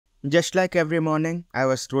Just like every morning, I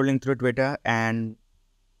was scrolling through Twitter and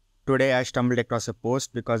today I stumbled across a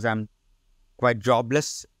post because I'm quite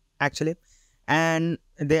jobless actually. And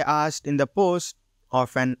they asked in the post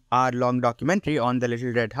of an hour-long documentary on the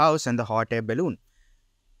little red house and the hot air balloon.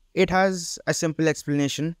 It has a simple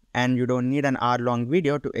explanation and you don't need an hour-long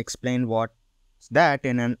video to explain what's that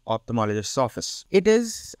in an ophthalmologist's office. It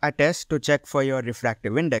is a test to check for your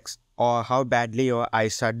refractive index or how badly your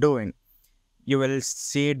eyes are doing. You will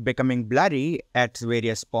see it becoming blurry at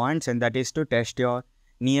various points, and that is to test your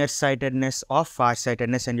nearsightedness or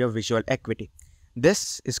farsightedness and your visual acuity.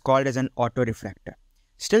 This is called as an autorefractor.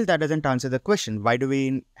 Still, that doesn't answer the question, why do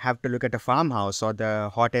we have to look at a farmhouse or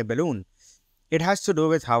the hot air balloon? It has to do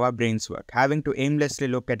with how our brains work. Having to aimlessly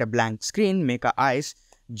look at a blank screen make our eyes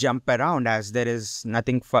jump around as there is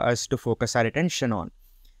nothing for us to focus our attention on.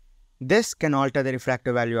 This can alter the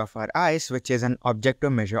refractive value of our eyes, which is an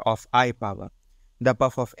objective measure of eye power. The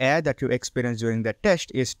puff of air that you experience during the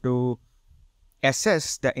test is to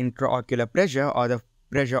assess the intraocular pressure or the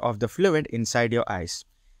pressure of the fluid inside your eyes.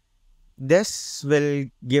 This will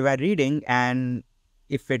give a reading, and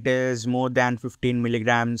if it is more than 15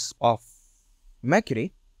 milligrams of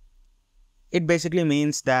mercury, it basically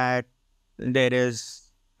means that there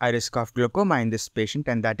is a risk of glaucoma in this patient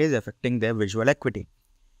and that is affecting their visual acuity.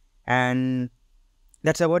 And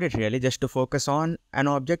that's about it really. Just to focus on an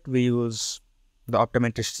object, the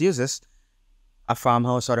optometrist uses a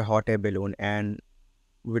farmhouse or a hot air balloon, and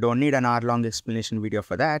we don't need an hour-long explanation video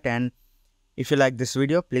for that. And if you like this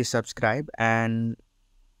video, please subscribe and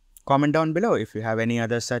comment down below if you have any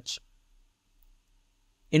other such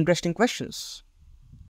interesting questions.